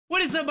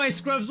What is up, my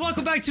scrubs?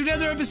 Welcome back to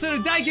another episode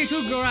of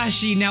Daigaku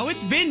Gurashi. Now,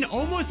 it's been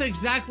almost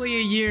exactly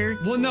a year.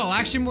 Well, no,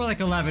 actually more like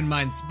 11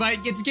 months, but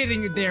it's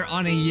getting there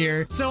on a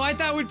year. So I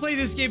thought we'd play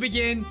this game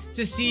again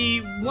to see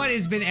what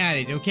has been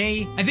added,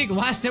 okay? I think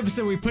last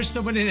episode we pushed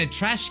someone in a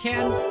trash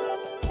can.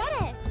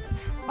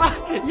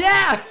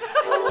 Yeah!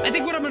 I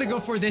think what I'm gonna go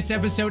for this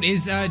episode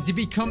is to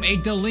become a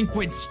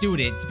delinquent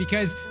student,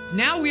 because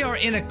now we are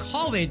in a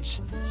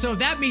college, so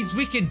that means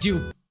we can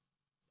do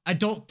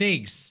adult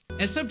things.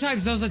 And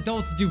sometimes those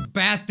adults do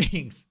bad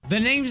things. The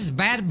name's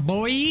Bad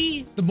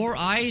Boy. The more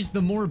eyes,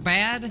 the more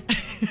bad.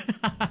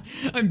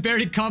 I'm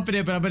very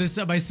confident, but I'm gonna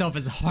set myself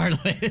as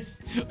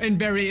heartless and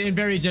very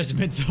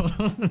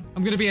judgmental.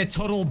 I'm gonna be a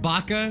total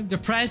baka.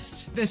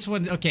 Depressed. This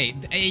one, okay,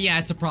 yeah,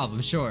 it's a problem,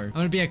 sure. I'm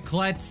gonna be a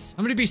klutz.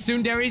 I'm gonna be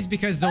tsunderes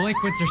because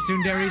delinquents are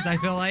tsunderes, I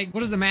feel like.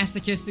 What is a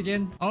masochist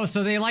again? Oh,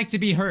 so they like to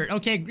be hurt.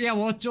 Okay, yeah,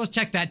 we'll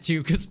check that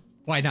too, because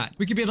why not?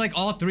 We could be like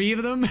all three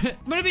of them.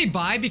 I'm gonna be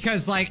bi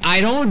because like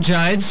I don't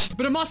judge,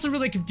 but I'm also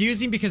really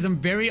confusing because I'm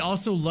very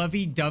also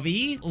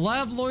lovey-dovey.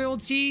 Love,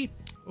 loyalty.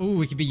 Ooh,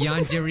 we could be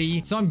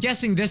yandere. So I'm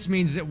guessing this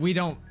means that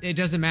it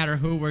doesn't matter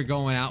who we're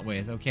going out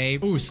with, okay?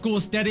 Ooh, school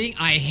studying,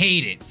 I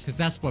hate it. Because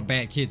that's what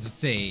bad kids would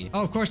say.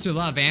 Oh, of course we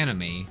love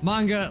anime.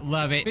 Manga,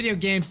 love it. Video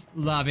games,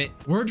 love it.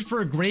 Word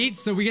for great,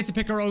 so we get to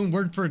pick our own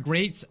word for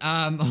great.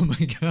 Oh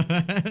my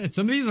god.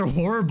 Some of these are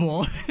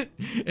horrible.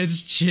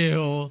 It's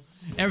chill.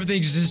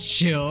 Everything's just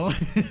chill.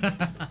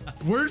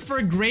 Word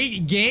for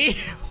great, gay?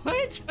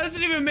 What?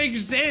 Doesn't even make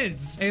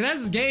sense. Hey,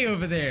 that's gay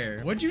over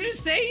there. What'd you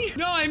just say?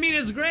 No, I mean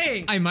it's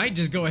great. I might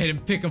just go ahead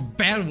and pick a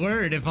bad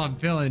word if I'm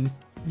feeling,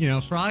 you know,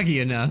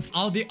 froggy enough.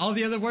 All the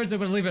other words I'm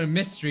gonna leave it a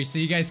mystery so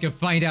you guys can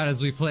find out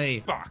as we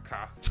play.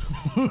 Baka.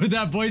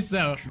 That voice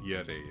though.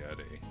 Yada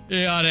yada.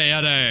 Yada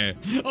yada.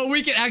 Oh,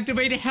 we can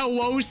activate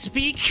hello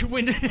speak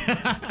when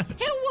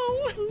hello.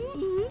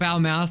 Foul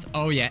mouth.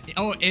 Oh yeah.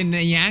 Oh, in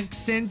the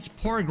accents,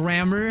 poor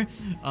grammar.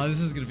 Oh, this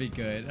is gonna be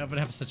good. I'm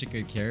gonna have such a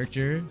good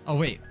character. Oh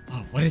wait.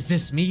 Oh, what does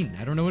this mean?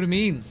 I don't know what it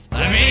means.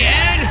 Let me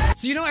in.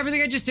 So you know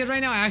everything I just did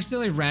right now, I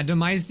accidentally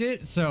randomized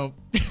it. So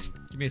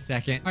give me a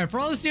second. All right, for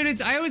all the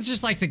students, I always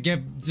just like to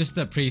give just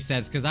the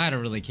presets because I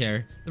don't really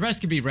care. The rest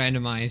can be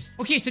randomized.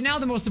 Okay, so now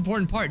the most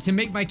important part, to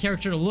make my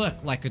character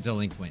look like a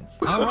delinquent.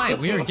 All right,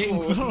 we are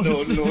getting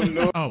close.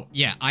 No. Oh,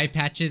 yeah, eye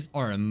patches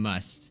are a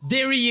must.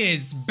 There he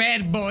is,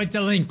 bad boy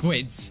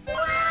delinquent.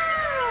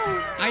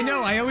 I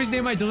know, I always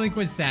name my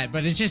delinquents that,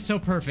 but it's just so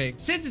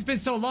perfect. Since it's been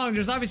so long,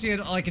 there's obviously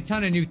like a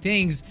ton of new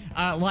things,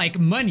 like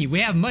money. We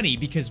have money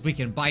because we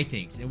can buy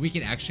things and we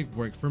can actually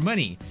work for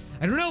money.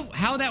 I don't know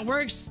how that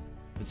works.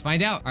 Let's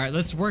find out. All right,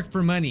 let's work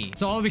for money.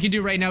 So all we can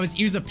do right now is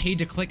use a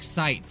pay-to-click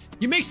site.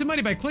 You make some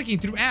money by clicking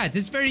through ads.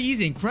 It's very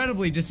easy,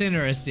 incredibly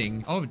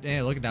disinteresting. Oh,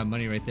 yeah, look at that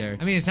money right there.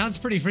 I mean, it sounds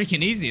pretty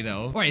freaking easy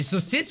though. All right, so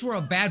since we're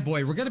a bad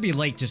boy, we're gonna be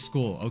late to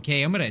school,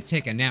 okay? I'm gonna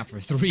take a nap for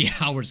 3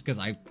 hours because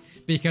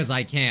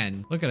I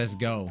can. Look at us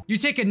go. You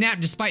take a nap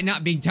despite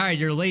not being tired.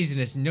 Your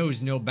laziness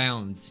knows no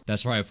bounds.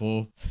 That's right,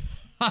 fool.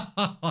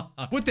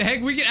 What the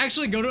heck? We can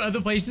actually go to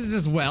other places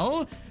as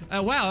well?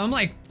 Wow, I'm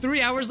like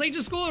 3 hours late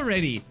to school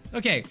already.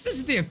 Okay, let's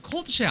visit the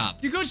occult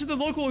shop. You go to the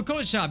local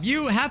occult shop.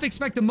 You half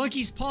expect the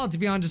monkey's paw to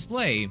be on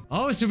display.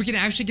 Oh, so we can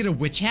actually get a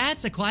witch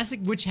hat? A classic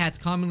witch hat's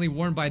commonly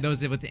worn by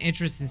those with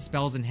interest in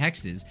spells and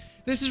hexes.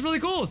 This is really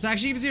cool. So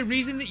actually gives you a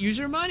reason to use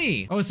your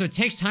money. Oh, so it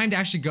takes time to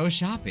actually go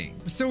shopping.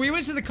 So we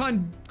went to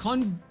the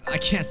I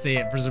can't say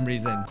it for some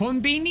reason.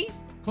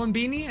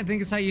 Konbini, I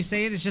think it's how you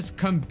say it. It's just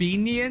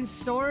convenience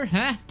store,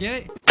 huh?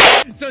 Get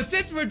it? So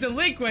since we're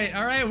delinquent,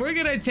 all right, we're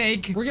gonna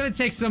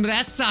take some of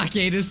that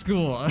sake to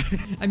school.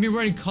 I mean,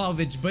 we're in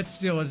college, but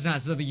still, it's not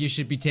something you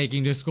should be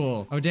taking to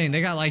school. Oh dang, they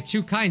got like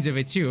 2 kinds of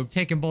it too. I'm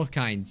taking both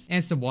kinds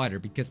and some water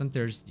because I'm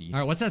thirsty. All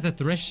right, what's at the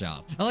thrift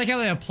shop? I like how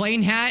they have a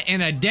plain hat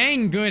and a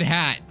dang good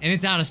hat, and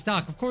it's out of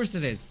stock. Of course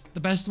it is, the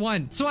best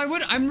one. So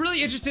I'm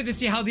really interested to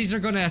see how these are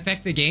gonna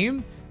affect the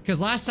game. Because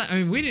last time, I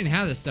mean, we didn't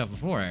have this stuff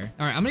before.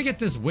 All right, I'm gonna get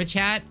this witch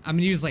hat. I'm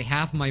gonna use like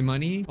half my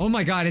money. Oh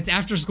my god, it's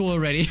after school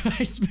already.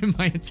 I spent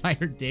my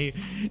entire day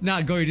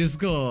not going to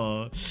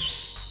school.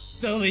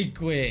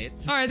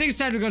 Delinquent. All right, I think it's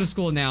time to go to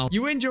school now.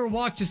 You end your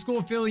walk to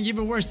school feeling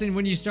even worse than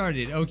when you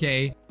started.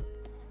 Okay.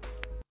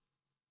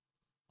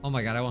 Oh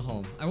my god, I went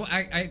home.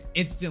 I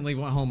instantly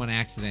went home on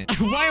accident.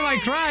 Why am I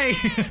crying?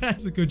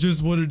 It's like I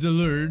just wanted to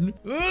learn.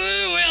 Ooh,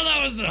 well, that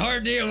was a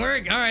hard day at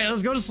work. All right,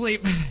 let's go to sleep.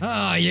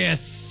 Ah,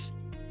 yes.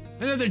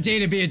 Another day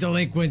to be a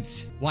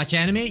delinquent. Watch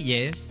anime?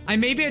 Yes. I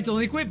may be a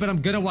delinquent, but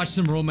I'm gonna watch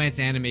some romance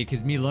anime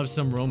because me loves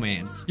some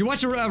romance. You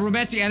watch a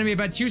romantic anime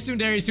about 2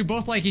 tsunderes who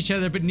both like each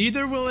other, but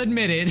neither will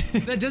admit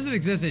it. That doesn't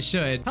exist, it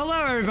should.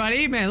 Hello,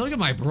 everybody. Man, look at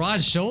my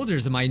broad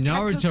shoulders and my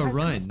Naruto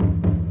run.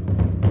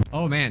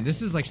 Oh man,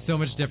 this is like so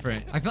much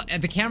different. I felt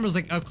the camera's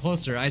like up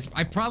closer.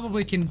 I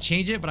probably can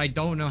change it, but I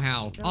don't know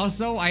how.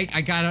 Also, I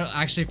gotta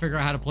actually figure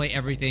out how to play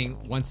everything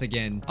once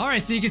again. All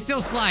right, so you can still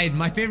slide.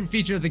 My favorite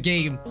feature of the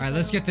game. All right,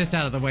 let's get this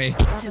out of the way.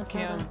 So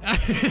cute.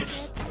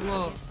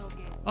 Whoa.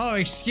 Oh,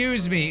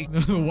 excuse me.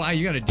 Wow,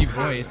 you got a deep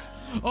voice.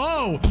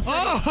 Oh,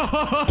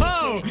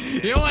 oh,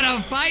 you want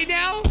to fight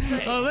now?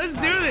 Oh, let's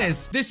do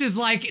this. This is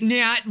like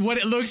not what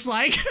it looks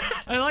like.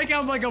 I like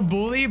I'm like a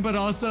bully, but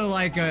also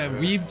like a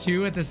weeb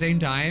too at the same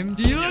time.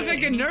 You look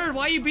like a nerd.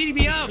 Why are you beating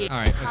me up? All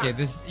right, okay,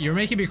 you're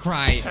making me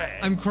cry.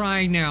 I'm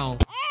crying now.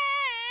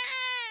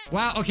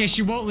 Wow, okay,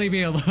 she won't leave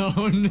me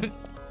alone.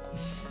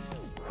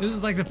 This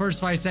is like the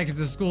first 5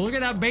 seconds of school. Look at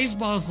that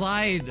baseball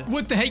slide.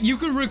 What the heck? You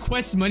could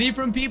request money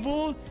from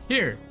people?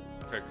 Here.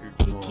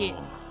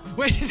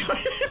 Wait,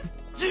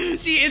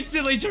 she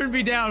instantly turned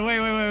me down.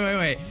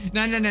 Wait.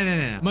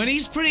 No.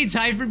 Money's pretty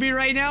tight for me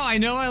right now. I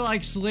know I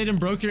like slid and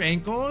broke your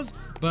ankles,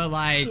 but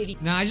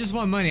like, nah, I just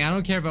want money. I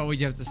don't care about what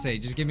you have to say.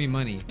 Just give me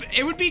money.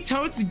 It would be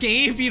totes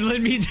gay if you let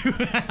me do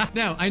that.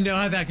 No, I know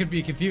how that could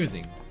be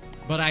confusing.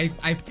 But I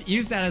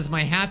use that as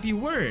my happy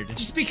word.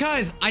 Just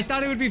because I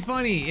thought it would be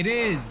funny. It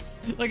is.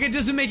 Like, it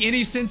doesn't make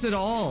any sense at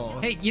all.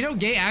 Hey, you know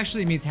gay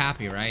actually means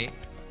happy, right?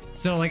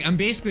 So, like, I'm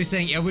basically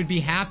saying it would be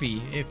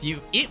happy if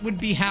it would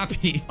be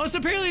happy. Oh, so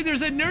apparently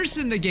there's a nurse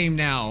in the game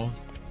now.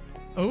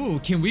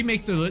 Oh, can we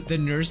make the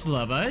nurse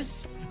love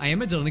us? I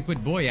am a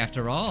delinquent boy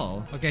after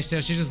all. Okay, so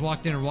she just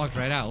walked in and walked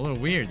right out. A little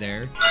weird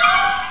there.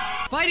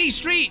 Fighting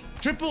Street!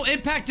 Triple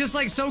impact is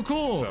like so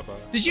cool.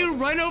 Did you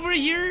run over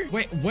here?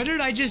 Wait, what did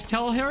I just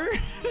tell her?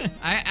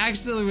 I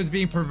actually was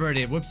being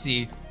perverted.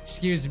 Whoopsie.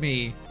 Excuse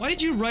me. Why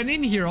did you run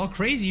in here all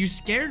crazy? You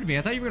scared me.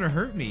 I thought you were gonna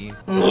hurt me.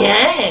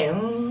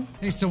 Yeah.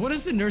 Hey, so what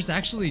does the nurse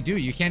actually do?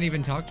 You can't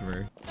even talk to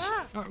her.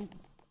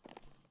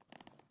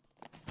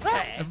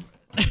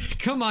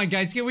 Come on,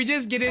 guys. Can we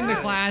just get in the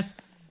class?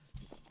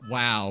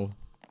 Wow.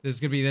 This is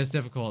gonna be this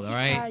difficult, all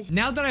right?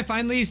 Now that I've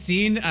finally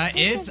seen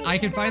it, I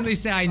can finally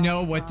say I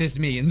know what this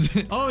means.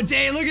 Oh,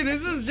 dang, look at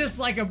this. This is just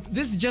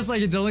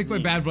like a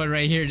delinquent bad boy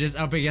right here, just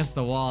up against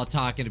the wall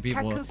talking to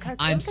people.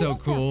 I'm so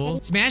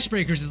cool. Smash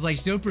Breakers is like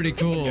still pretty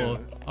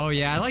cool. Oh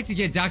yeah, I like to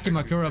get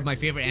Dakimakura, my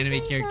favorite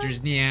anime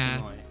characters.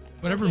 Yeah.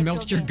 Whatever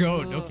milked your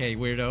goat. Okay,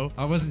 weirdo.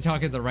 I wasn't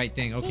talking the right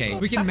thing. Okay.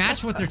 We can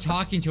match what they're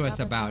talking to us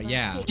about.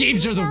 Yeah.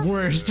 Games are the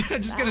worst.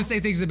 I'm just gonna say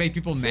things that make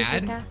people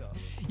mad.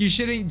 You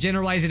shouldn't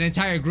generalize an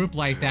entire group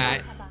like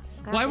that.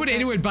 Why would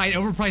anyone buy an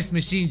overpriced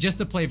machine just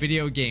to play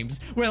video games?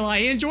 Well, I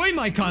enjoy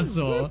my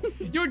console.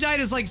 Your diet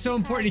is like so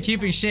important to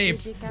keeping shape.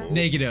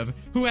 Negative.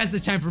 Who has the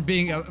time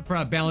for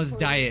a balanced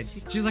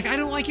diet? She's like, I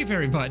don't like it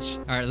very much.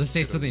 All right, let's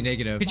say something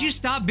negative. Could you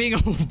stop being?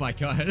 Oh my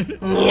god.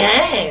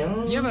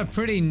 Yeah. You have a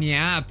pretty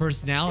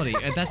personality.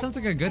 That sounds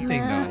like a good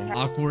thing though.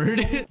 Awkward.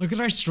 Look at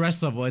our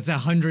stress level. It's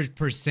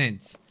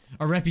 100%.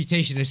 Our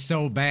reputation is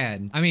so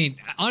bad. I mean,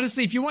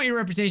 honestly, if you want your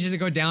reputation to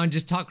go down,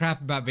 just talk crap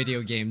about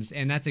video games,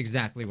 and that's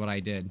exactly what I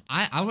did.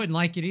 I wouldn't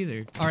like it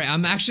either. All right,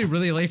 I'm actually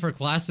really late for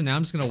class, and now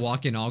I'm just gonna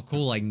walk in all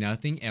cool like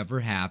nothing ever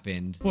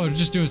happened. Well, I'm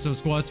just doing some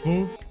squats,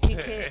 fool.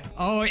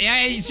 Oh,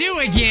 yeah, it's you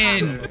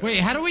again.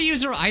 Wait, how do we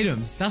use our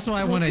items? That's what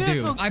I want to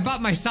do. I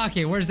bought my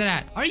sake. Where's that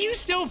at? Are you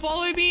still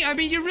following me? I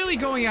mean, you're really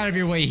going out of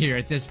your way here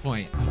at this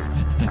point.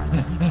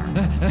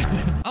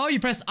 Oh, you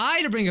press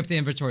I to bring up the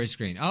inventory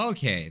screen.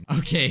 Okay.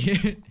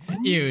 Okay.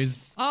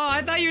 Use. Oh,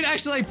 I thought you'd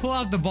actually like pull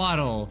out the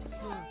bottle.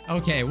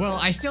 Okay, well,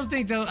 I still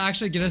think they'll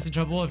actually get us in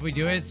trouble if we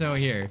do it, so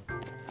here.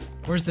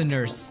 Where's the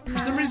nurse? For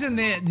some reason,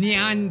 the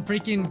neon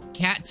freaking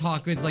cat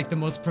talk is like the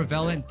most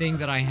prevalent thing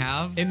that I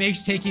have. It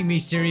makes taking me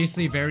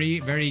seriously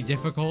very, very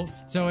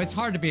difficult. So it's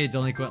hard to be a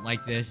delinquent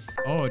like this.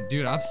 Oh,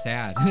 dude, I'm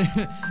sad.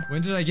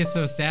 When did I get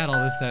so sad all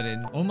of a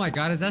sudden? Oh my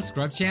god, is that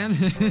Scrub-chan?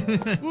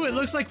 Ooh, it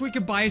looks like we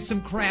could buy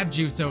some crab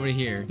juice over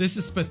here. This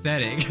is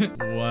pathetic.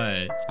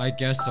 What? I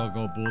guess I'll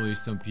go bully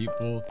some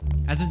people.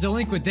 As a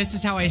delinquent, this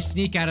is how I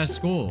sneak out of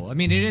school. I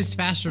mean, it is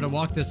faster to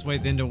walk this way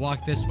than to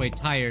walk this way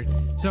tired.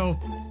 So,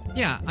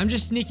 yeah, I'm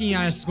just sneaking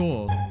out of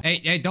school.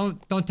 Hey, don't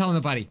tell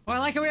nobody. Oh, I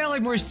like how we have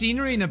like more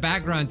scenery in the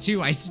background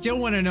too. I still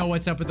want to know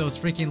what's up with those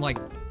freaking like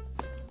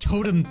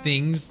totem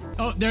things.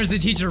 Oh, there's the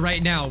teacher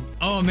right now.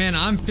 Oh man,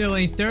 I'm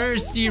feeling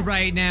thirsty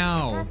right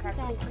now.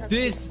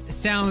 This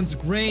sounds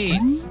great.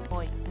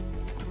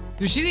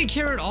 Dude, she didn't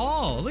care at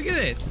all. Look at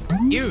this.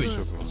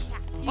 Use.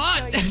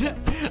 Oh,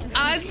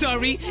 I'm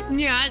sorry,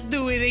 not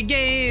do it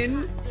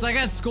again. So I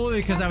got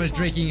scolded because I was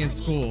drinking in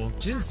school.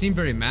 She didn't seem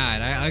very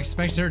mad. I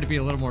expected her to be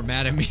a little more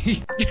mad at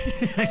me.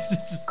 I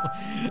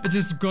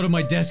just go to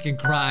my desk and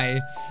cry.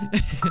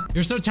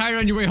 You're so tired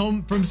on your way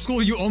home from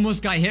school, you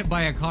almost got hit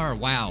by a car.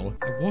 Wow.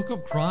 I woke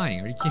up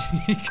crying. Are you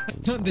kidding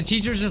me? The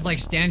teachers just like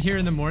stand here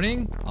in the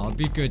morning. I'll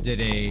be good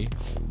today.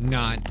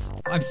 Not.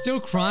 I'm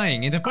still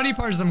crying. And the funny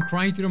part is I'm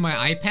crying through my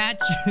eye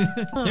patch.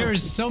 There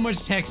is so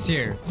much text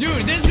here. Dude,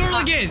 this girl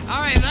again.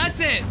 All right, that's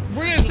it.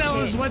 We're gonna settle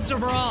this once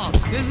and for all.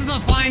 This is the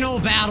final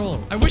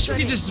battle. I wish we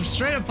could just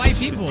straight up fight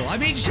people. I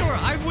mean, sure,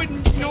 I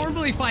wouldn't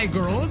normally fight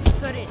girls,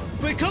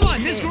 but come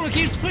on, this girl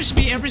keeps pushing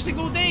me every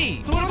single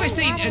day. So what if I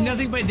say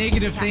nothing but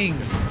negative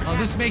things? Oh,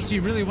 this makes me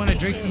really want to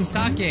drink some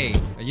sake.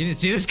 Oh, you didn't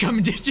see this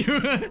coming, did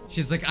you?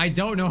 She's like, I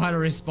don't know how to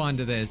respond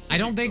to this. I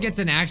don't think it's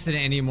an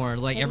accident anymore.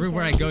 Like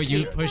everywhere I go,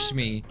 you push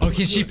me. Oh,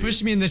 can she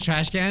push me in the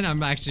trash can?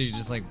 I'm actually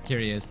just like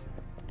curious.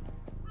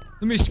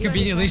 Let me just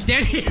conveniently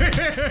stand here.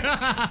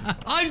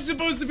 I'm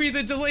supposed to be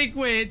the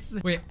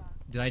delinquent. Wait,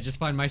 did I just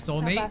find my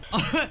soulmate?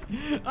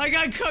 I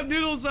got cup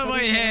noodles on my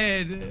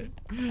head.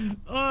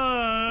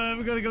 Oh,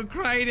 I'm gonna go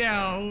cry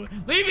now.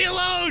 Leave me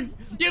alone.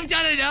 You've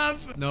done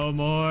enough. No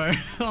more.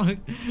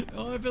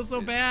 Oh, I feel so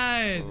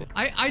bad.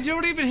 I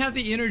don't even have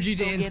the energy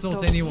to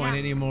insult anyone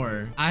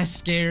anymore. I'm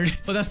scared.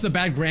 Oh, that's the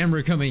bad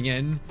grammar coming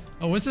in.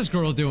 Oh, what's this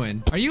girl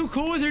doing? Are you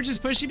cool with her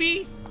just pushing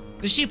me?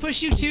 Does she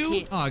push you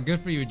too? Oh, good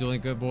for you,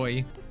 delinquent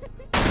boy.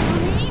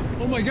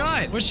 Oh my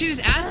god. What, she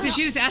just asked? Did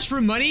she just ask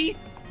for money?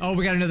 Oh,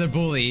 we got another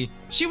bully.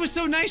 She was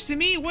so nice to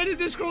me. What did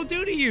this girl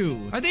do to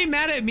you? Are they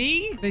mad at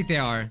me? I think they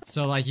are.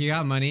 So, like, you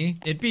got money.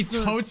 It'd be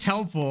totes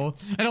helpful.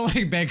 I don't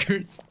like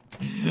beggars.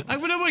 Like,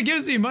 when no one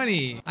gives me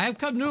money. I have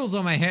cup noodles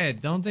on my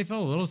head. Don't they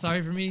feel a little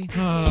sorry for me?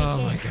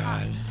 Oh my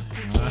god.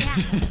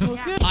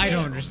 I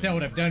don't understand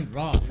what I've done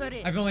wrong.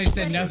 I've only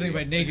said nothing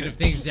but negative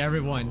things to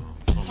everyone.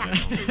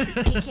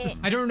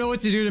 I don't know what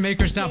to do to make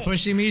her stop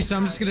pushing me, so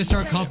I'm just gonna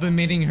start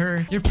complimenting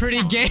her. You're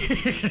pretty gay.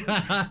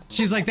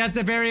 She's like, that's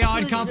a very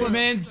odd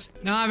compliment.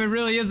 Nah, it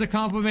really is a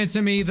compliment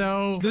to me,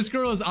 though. This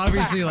girl is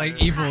obviously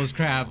like evil as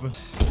crap.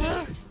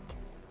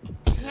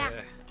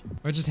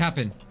 What just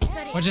happened?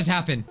 What just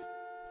happened?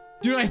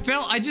 Dude,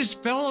 I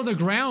just fell on the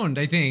ground,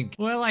 I think.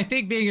 Well, I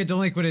think being a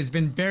delinquent has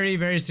been very,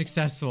 very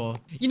successful.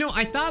 You know,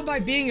 I thought by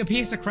being a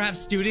piece of crap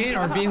student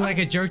or being like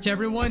a jerk to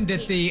everyone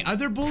that the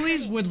other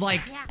bullies would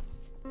like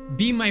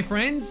be my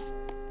friends,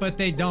 but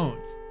they don't.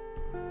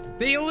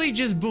 They only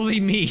just bully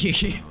me.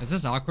 Is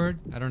this awkward?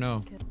 I don't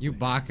know. You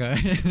baka.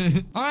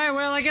 All right,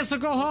 well, I guess I'll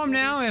go home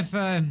now if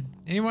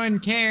anyone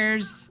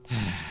cares.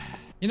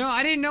 You know,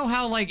 I didn't know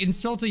how like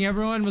insulting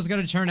everyone was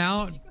gonna turn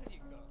out.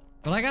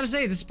 But I gotta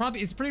say, this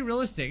is it's pretty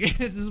realistic.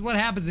 This is what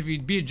happens if you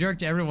be a jerk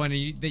to everyone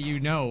that you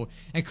know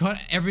and cut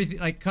everything,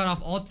 like cut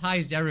off all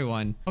ties to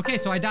everyone. Okay,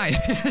 so I died.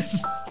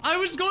 I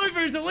was going for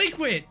a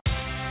delinquent.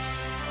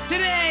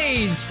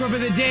 Today's scrub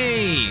of the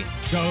day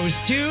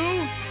goes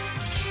to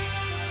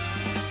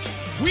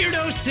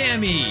Weirdo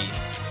Sammy.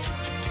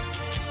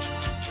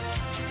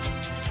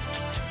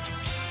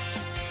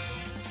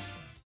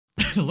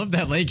 I love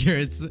that leg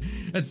here.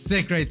 That's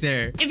sick right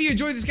there. If you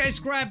enjoyed this,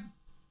 guys,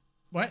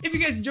 if you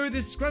guys enjoyed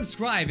this,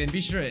 subscribe and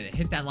be sure to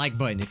hit that like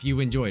button if you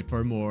enjoyed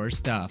for more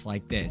stuff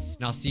like this.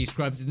 And I'll see you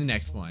scrubs in the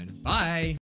next one. Bye.